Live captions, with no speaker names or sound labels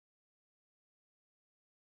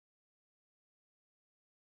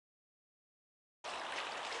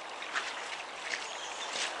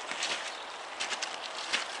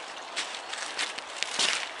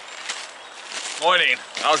Morning,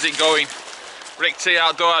 how's it going? Rick T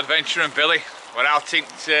Outdoor Adventure and Billy. We're out in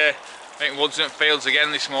woods and fields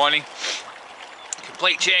again this morning.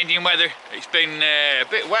 Complete change in weather. It's been a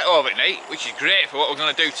bit wet overnight, which is great for what we're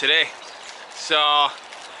going to do today. So, a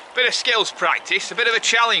bit of skills practice, a bit of a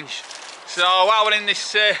challenge. So while we're in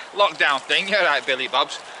this lockdown thing, you're right Billy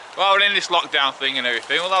Bobs, while we're in this lockdown thing and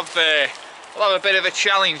everything, we'll have a bit of a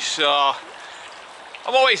challenge. So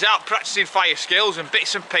I'm always out practicing fire skills and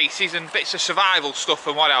bits and pieces and bits of survival stuff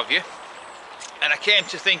and what have you. And I came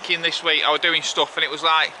to thinking this week, I was doing stuff and it was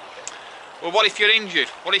like, well, what if you're injured?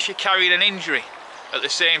 What if you carried an injury at the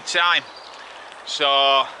same time? So,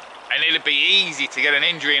 and it'd be easy to get an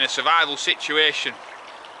injury in a survival situation.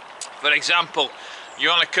 For example,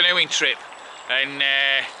 you're on a canoeing trip and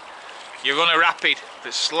you run a rapid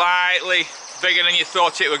that's slightly bigger than you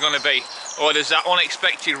thought it were going to be, or there's that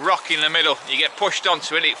unexpected rock in the middle, you get pushed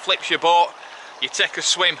onto it, it flips your boat, you take a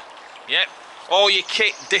swim, yep, all your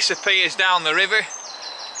kit disappears down the river,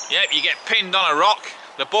 yep, you get pinned on a rock,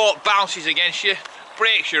 the boat bounces against you,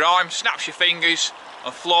 breaks your arm, snaps your fingers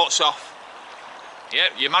and floats off.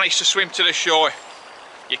 Yep, you manage to swim to the shore,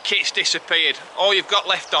 your kit's disappeared, all you've got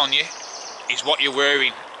left on you is what you're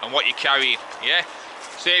wearing and what you're carrying. Yeah,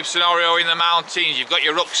 same scenario in the mountains, you've got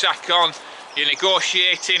your rucksack on, you're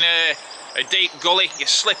negotiating a deep gully, you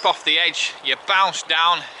slip off the edge, you bounce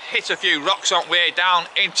down, hit a few rocks on way down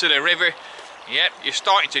into the river. Yep, you're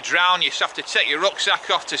starting to drown, you just have to take your rucksack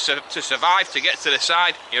off to survive, to get to the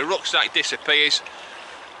side, your rucksack disappears,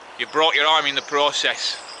 you broke your arm in the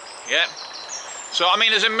process. Yep. So I mean,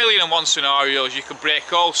 there's a million and one scenarios, you could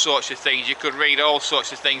break all sorts of things, you could read all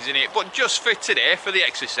sorts of things in it, but just for today, for the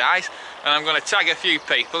exercise, and I'm going to tag a few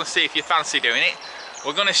people and see if you fancy doing it,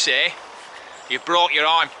 we're going to say you broke your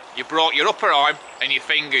arm, you broke your upper arm and your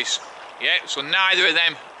fingers. Yeah, so neither of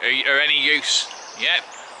them are any use. Yeah,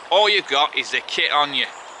 all you've got is the kit on you.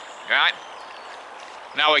 Right?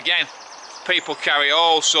 Now again, people carry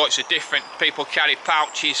all sorts of different, people carry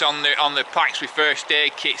pouches on the packs with first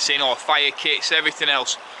aid kits in, or fire kits, everything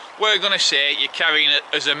else. We're going to say you're carrying,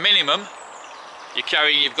 as a minimum,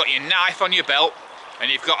 you've got your knife on your belt and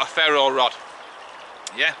you've got a ferro rod.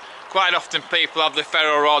 Yeah, quite often people have the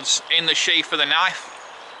ferro rods in the sheath of the knife,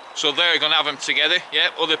 so they're going to have them together. Yeah,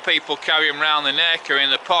 other people carry them around the neck or in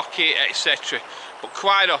the pocket, etc. But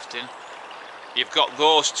quite often you've got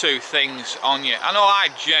those two things on you. I know I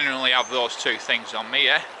generally have those two things on me,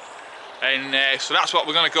 yeah, and so that's what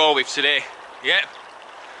we're going to go with today. Yeah,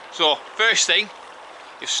 so first thing,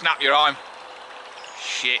 you snap your arm.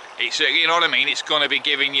 Shit, it's, you know what I mean, it's going to be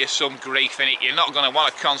giving you some grief in it. You're not going to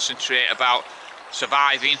want to concentrate about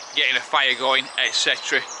surviving, getting a fire going,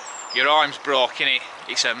 etc. Your arm's broken,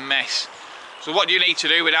 it's a mess. So what do you need to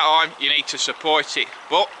do with that arm? You need to support it.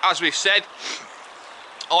 But as we've said,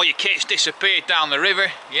 all your kit's disappeared down the river,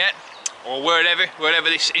 yeah, or wherever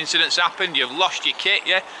this incident's happened, you've lost your kit,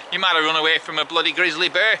 yeah. You might have run away from a bloody grizzly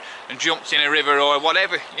bear and jumped in a river or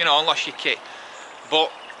whatever, you know, and lost your kit.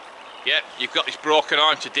 But yeah, you've got this broken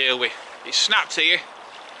arm to deal with. It's snapped to you,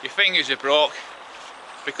 your fingers are broke.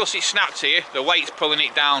 Because it's snapped to you, the weight's pulling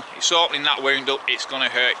it down, it's opening that wound up, it's going to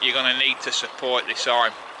hurt. You're going to need to support this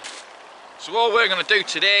arm. So what we're going to do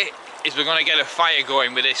today is we're going to get a fire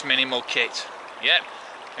going with this minimal kit. Yep,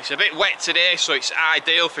 it's a bit wet today, so it's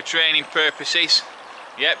ideal for training purposes.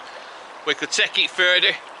 Yep, we could take it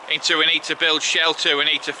further into we need to build shelter, we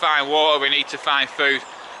need to find water, we need to find food.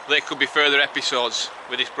 There could be further episodes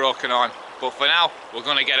with this broken arm, but for now we're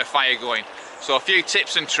going to get a fire going. So a few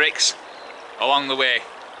tips and tricks along the way.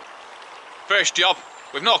 First job,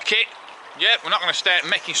 with no kit, yep, we're not going to start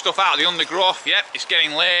making stuff out of the undergrowth. Yep, it's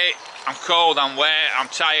getting late, I'm cold, I'm wet, I'm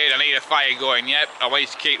tired, I need a fire going. Yep, I want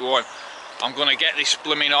to keep warm. I'm going to get this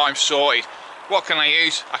blooming arm sorted. What can I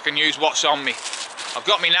use? I can use what's on me. I've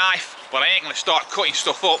got my knife, but I ain't going to start cutting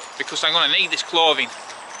stuff up because I'm going to need this clothing.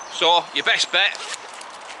 So your best bet,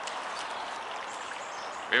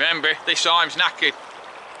 remember, this arm's knackered.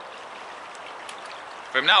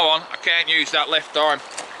 From now on, I can't use that left arm.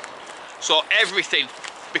 So everything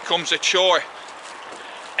becomes a chore.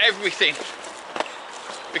 Everything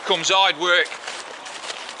becomes hard work.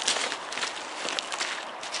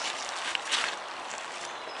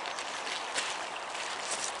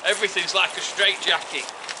 Everything's like a straitjacket.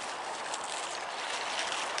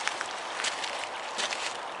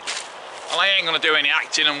 Well, I ain't going to do any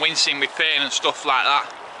acting and wincing with pain and stuff like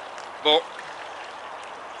that. But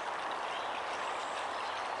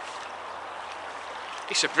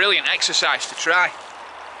it's a brilliant exercise to try.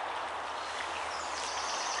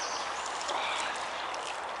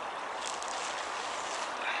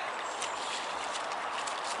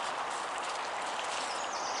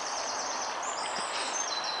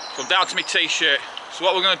 So I'm down to my t-shirt. So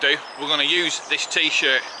what we're going to do, we're going to use this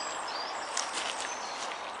t-shirt.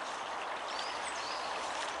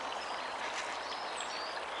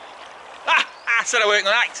 I said I weren't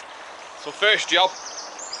going to act. So first job,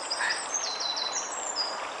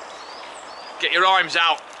 get your arms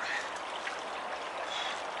out.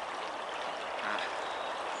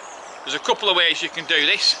 There's a couple of ways you can do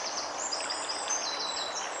this.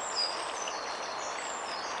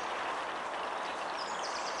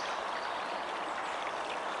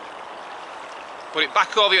 Put it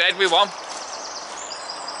back over your head with one,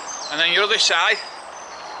 and then your other side,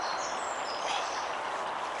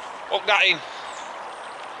 hook that in.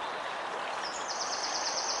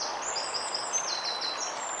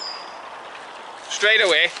 Straight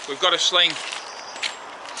away we've got a sling.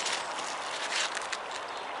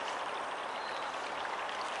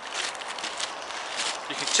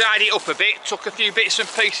 You can tidy it up a bit, tuck a few bits and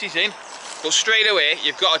pieces in, but straight away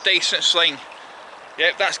you've got a decent sling.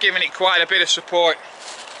 Yep, that's giving it quite a bit of support.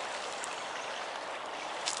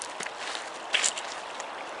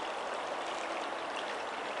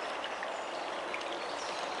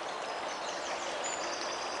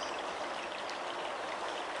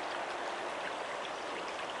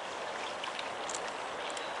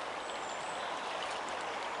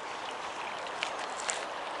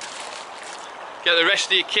 Get the rest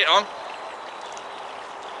of your kit on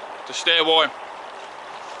to stay warm.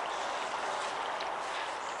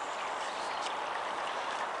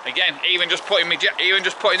 Again, even just putting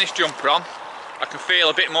this jumper on, I can feel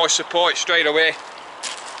a bit more support straight away.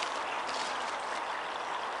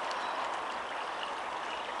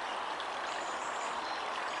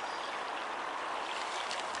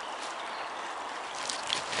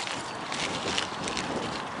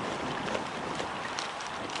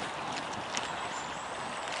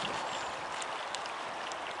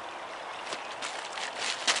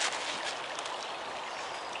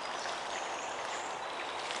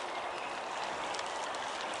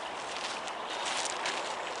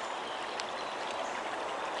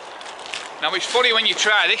 Now it's funny when you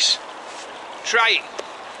try this, try it,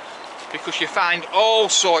 because you find all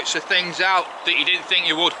sorts of things out that you didn't think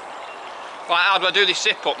you would. Like, how do I do this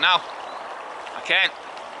zip up now? I can't.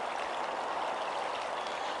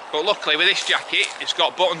 But luckily with this jacket, it's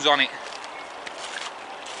got buttons on it.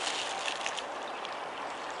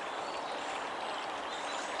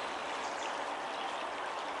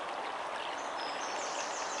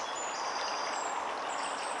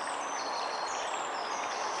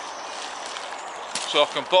 So I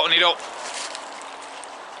can button it up.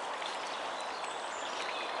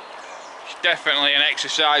 It's definitely an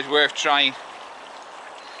exercise worth trying.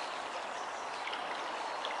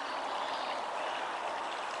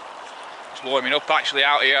 It's warming up actually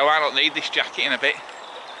out here. I might not need this jacket in a bit.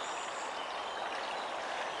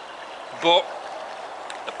 But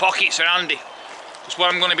the pockets are handy. Because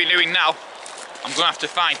what I'm going to be doing now, I'm going to have to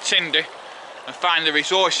find tinder and find the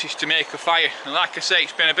resources to make a fire. And like I say,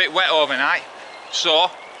 it's been a bit wet overnight.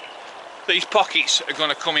 So these pockets are going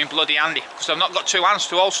to come in bloody handy, because I've not got two hands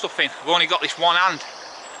to hold stuff in. I've only got this one hand.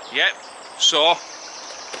 Yep. So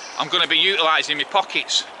I'm going to be utilising my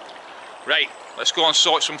pockets. Right, let's go and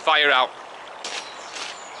sort some fire out.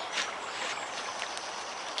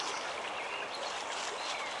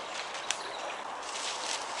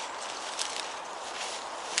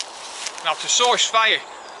 Now to source fire,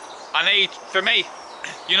 I need, for me,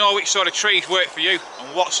 you know which sort of trees work for you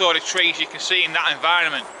and what sort of trees you can see in that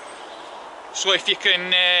environment. So if you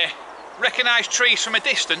can recognise trees from a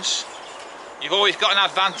distance, you've always got an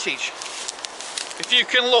advantage. If you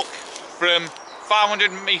can look from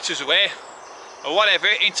 500 metres away or whatever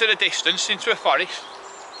into the distance, into a forest,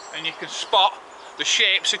 and you can spot the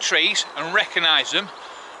shapes of trees and recognise them,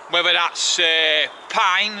 whether that's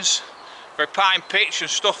pines for pine pitch and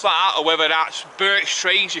stuff like that, or whether that's birch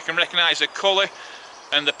trees, you can recognise the colour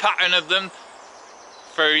and the pattern of them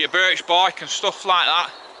for your birch bark and stuff like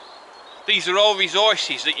that. These are all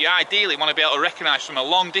resources that you ideally want to be able to recognise from a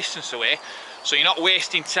long distance away, so you're not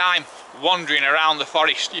wasting time wandering around the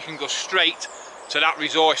forest. You can go straight to that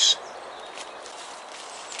resource.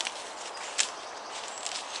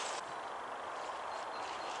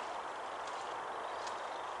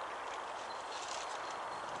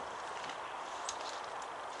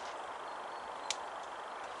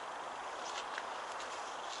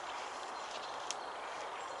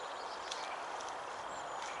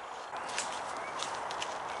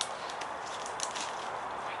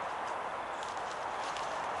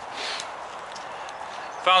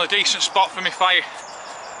 Found a decent spot for my fire.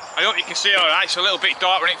 I hope you can see alright. It's a little bit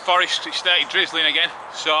dark in forest, it started drizzling again,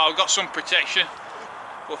 so I've got some protection.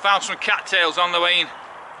 But found some cattails on the way in.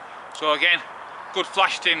 So again, good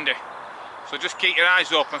flash tinder. So just keep your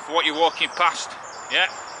eyes open for what you're walking past. Yeah.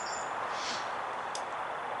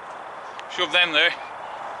 Shove them there.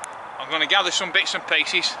 I'm going to gather some bits and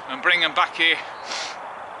pieces and bring them back here.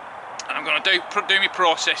 And I'm going to do my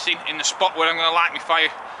processing in the spot where I'm going to light my fire.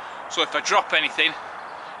 So if I drop anything,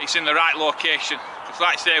 it's in the right location. Because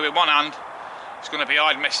like I say, with one hand, it's going to be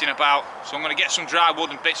hard messing about. So I'm going to get some dry wood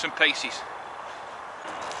and bits and pieces.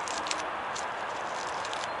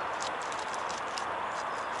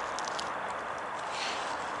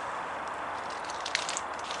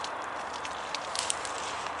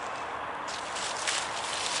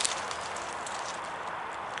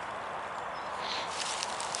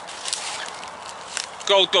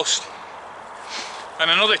 Gold dust.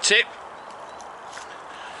 And another tip,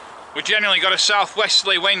 we generally got a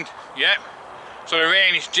southwesterly wind, yeah, so the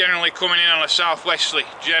rain is generally coming in on a southwesterly,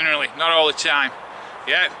 generally, not all the time,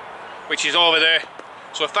 yeah, which is over there.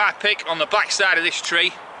 So if I pick on the back side of this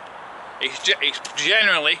tree, it's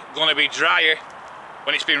generally going to be drier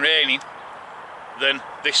when it's been raining than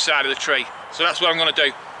this side of the tree. So that's what I'm going to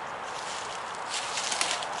do.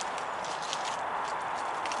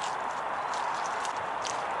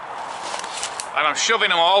 And I'm shoving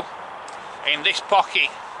them all in this pocket.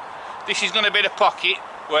 This is going to be the pocket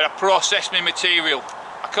where I process my material.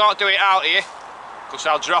 I can't do it out here because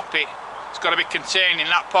I'll drop it. It's got to be contained in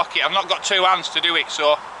that pocket. I've not got two hands to do it,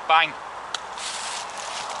 so bang.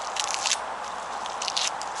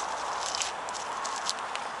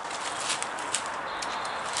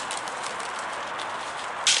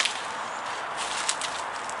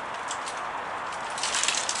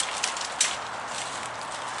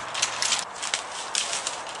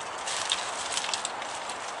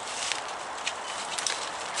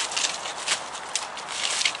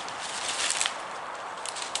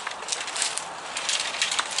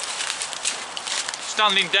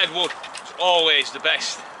 Standing dead wood is always the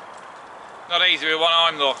best. Not easy with one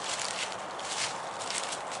arm though.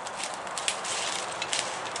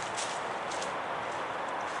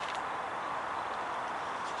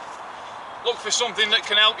 Look for something that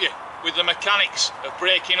can help you with the mechanics of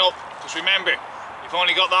breaking up, because remember, you've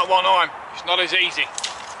only got that one arm, it's not as easy.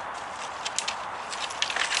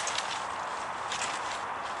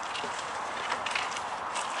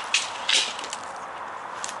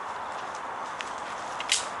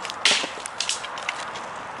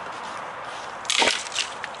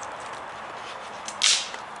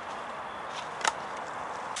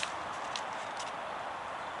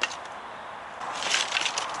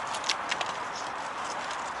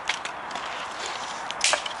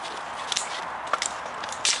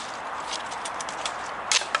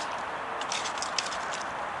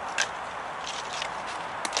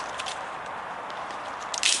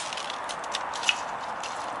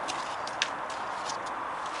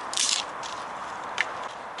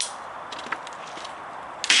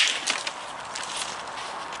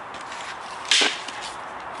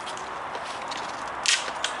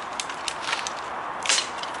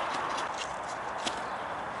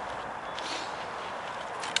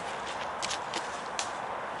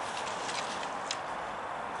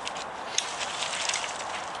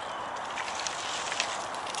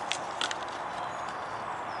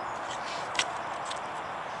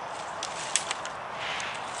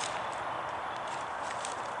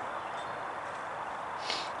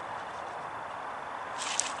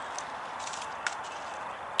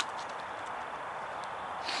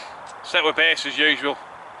 Set with base as usual.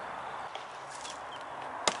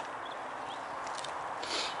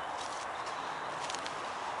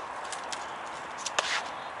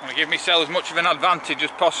 I'm going to give myself as much of an advantage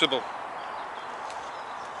as possible.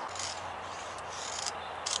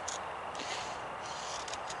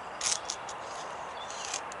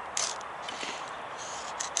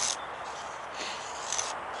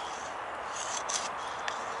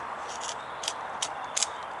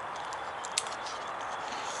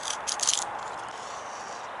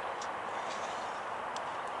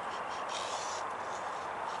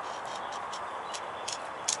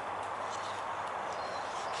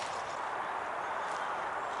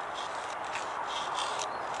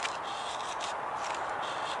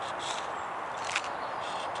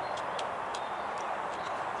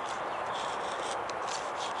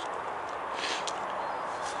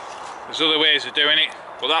 There's other ways of doing it,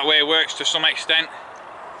 but that way works to some extent.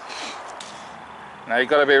 Now you've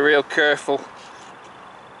got to be real careful.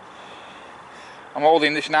 I'm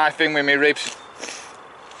holding this knife in with my ribs,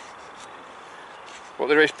 but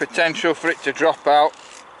there is potential for it to drop out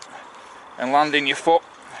and land in your foot.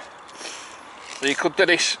 So you could do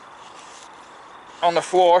this on the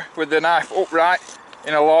floor with the knife upright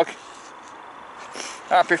in a log,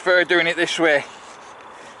 I prefer doing it this way.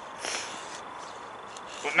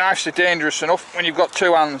 But knives are dangerous enough when you've got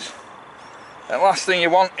two hands. And the last thing you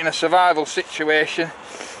want in a survival situation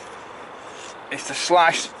is to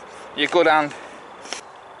slice your good hand.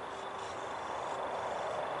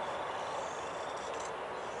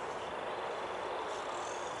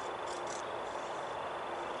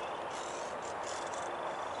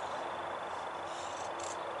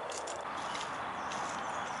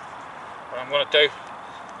 What I'm going to do,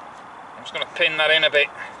 I'm just going to pin that in a bit.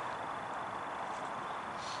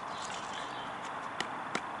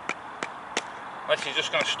 This is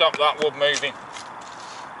just going to stop that wood moving.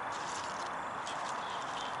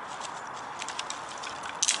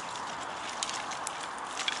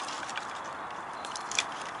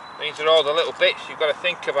 These are all the little bits you've got to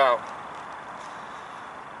think about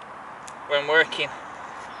when working.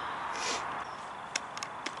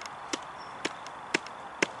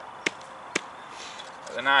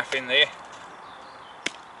 Put the knife in there.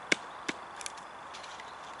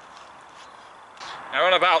 Now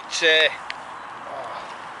on about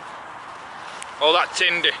all that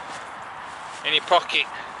tinder in your pocket.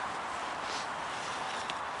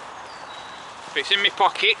 If it's in my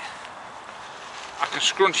pocket, I can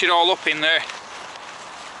scrunch it all up in there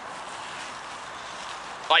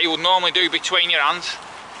like you would normally do between your hands.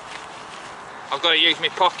 I've got to use my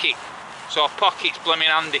pocket, so a pocket's blooming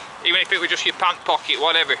handy. Even if it was just your pant pocket,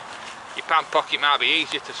 whatever, your pant pocket might be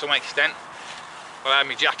easier to some extent, but I had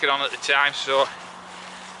my jacket on at the time, so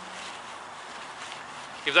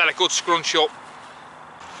give that a good scrunch up.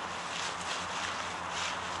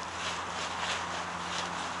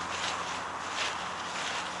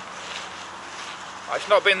 It's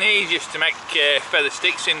not been the easiest to make feather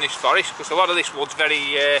sticks in this forest because a lot of this wood's very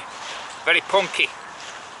punky.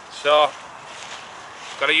 So,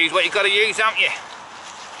 got to use what you've got to use, haven't you?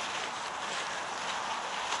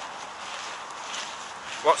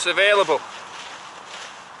 What's available?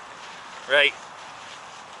 Right.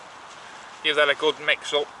 Give that a good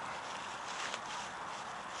mix up.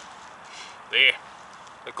 There.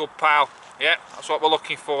 A good pile. Yeah, that's what we're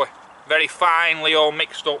looking for. Very finely all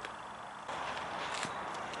mixed up.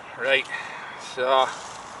 Right, so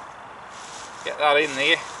get that in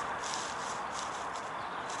there.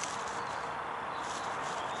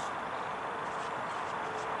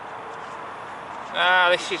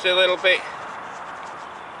 This is a little bit,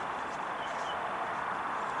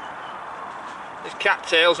 these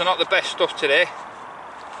cattails are not the best stuff today.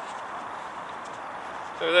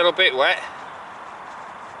 They're a little bit wet.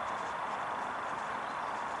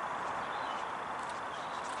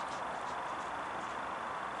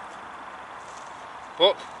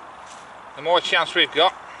 But the more chance we've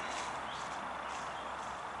got,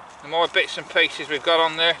 the more bits and pieces we've got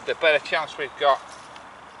on there, the better chance we've got.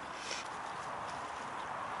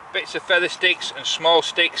 Bits of feather sticks and small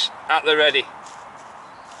sticks at the ready. Now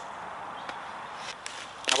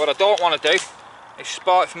what I don't want to do is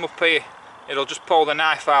spike from up here, it'll just pull the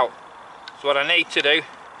knife out. So what I need to do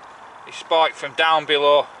is spike from down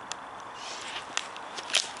below.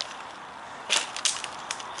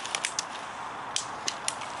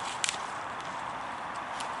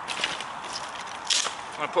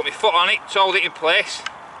 I'm going to put my foot on it to hold it in place.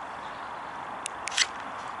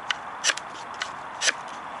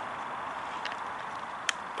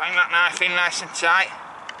 Bang that knife in nice and tight.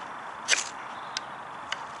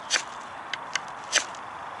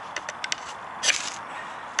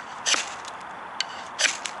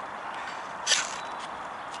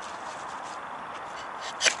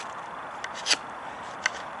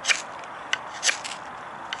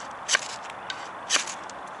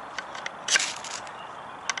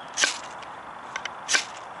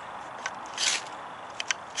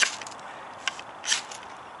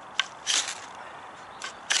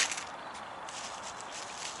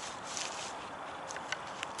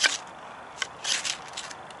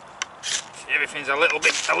 Everything's a little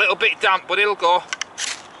bit damp, but it'll go.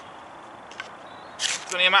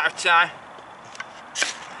 It's only a matter of time.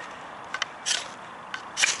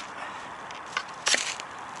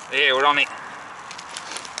 There, we're on it.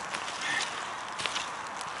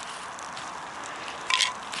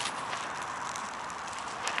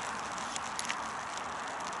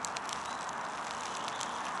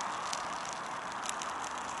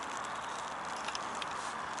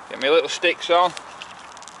 Get my little sticks on.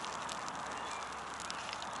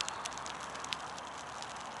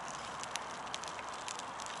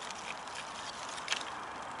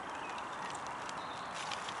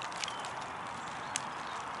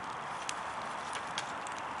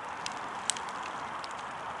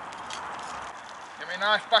 Get my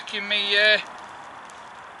knife back in my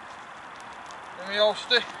in my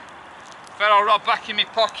holster. Ferro rod back in my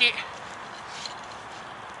pocket.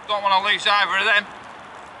 Don't want to lose either of them.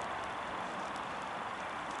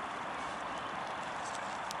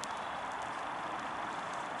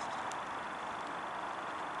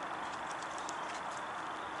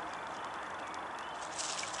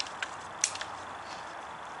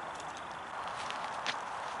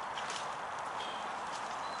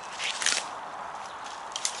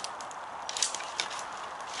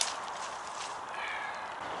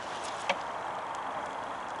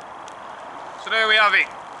 So there we have it.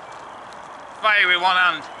 Fire with one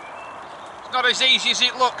hand. It's not as easy as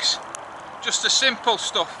it looks. Just the simple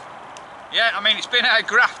stuff. Yeah, I mean it's been air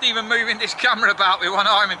graft even moving this camera about with one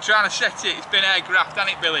arm and trying to set it. It's been air graft,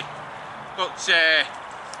 hasn't it, Billy? But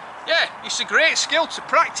yeah, it's a great skill to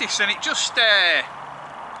practice, and it just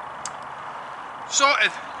sort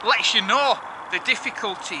of lets you know the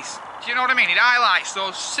difficulties. Do you know what I mean? It highlights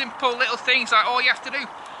those simple little things, like all you have to do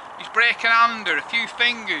is break an hand or a few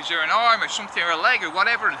fingers or an arm or something or a leg or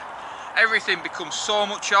whatever, and everything becomes so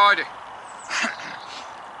much harder.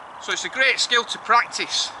 So it's a great skill to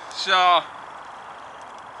practice. So,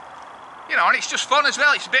 you know, and it's just fun as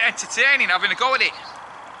well. It's a bit entertaining having a go at it.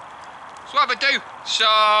 So what I do, so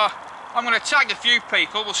I'm going to tag a few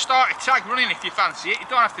people. We'll start a tag running if you fancy it. You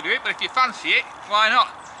don't have to do it, but if you fancy it, why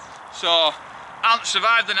not? So Ant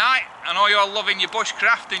survived the night. I know you're loving your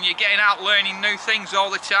bushcraft and you're getting out learning new things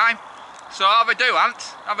all the time. So have a do, Ant,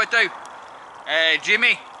 have a do.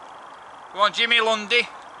 Jimmy, go on, Jimmy Lundy,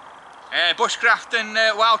 bushcraft and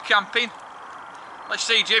wild camping. Let's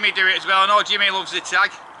see Jimmy do it as well. I know Jimmy loves the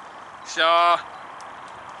tag. So,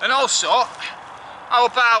 and also, how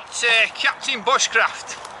about Captain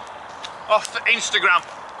Bushcraft off Instagram?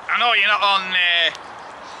 I know you're not on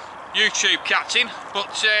YouTube, Captain, but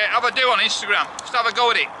have a do on Instagram. Just have a go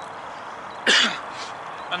at it.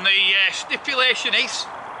 And the stipulation is,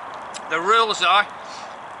 the rules are,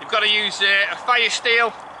 you've got to use a fire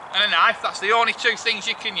steel and a knife. That's the only two things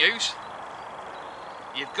you can use.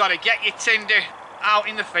 You've got to get your tinder out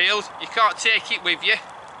in the field. You can't take it with you.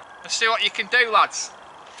 And see what you can do, lads.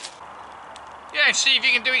 Yeah, and see if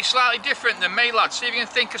you can do it slightly different than me, lads. See if you can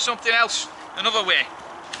think of something else, another way.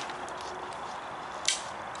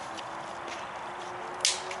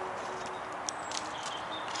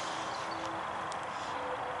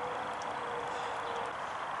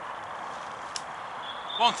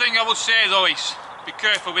 One thing I would say though is, be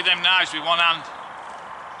careful with them knives with one hand.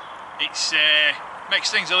 It's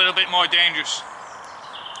makes things a little bit more dangerous.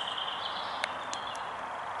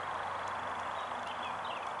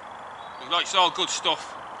 But it's all good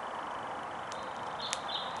stuff.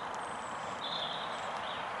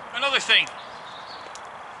 Another thing,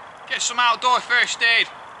 get some outdoor first aid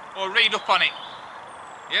or read up on it.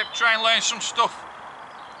 Yep, try and learn some stuff.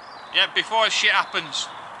 Yep, before shit happens.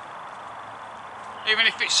 Even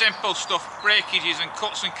if it's simple stuff, breakages and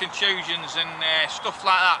cuts and contusions and stuff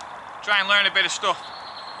like that. Try and learn a bit of stuff.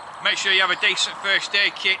 Make sure you have a decent first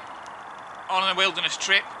aid kit on a wilderness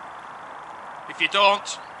trip. If you don't,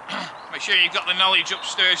 make sure you've got the knowledge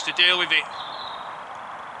upstairs to deal with it.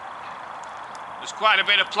 There's quite a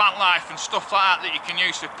bit of plant life and stuff like that that you can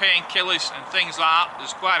use for painkillers and things like that.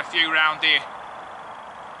 There's quite a few around here.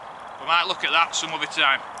 We might look at that some other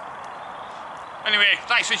time. Anyway,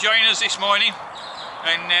 thanks for joining us this morning.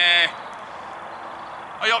 And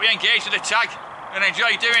I hope you engage with the tag and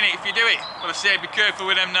enjoy doing it if you do it. But I say be careful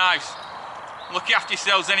with them knives. Look after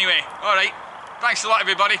yourselves anyway. Alright, thanks a lot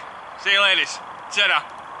everybody. See you later.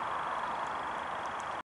 Ta-da.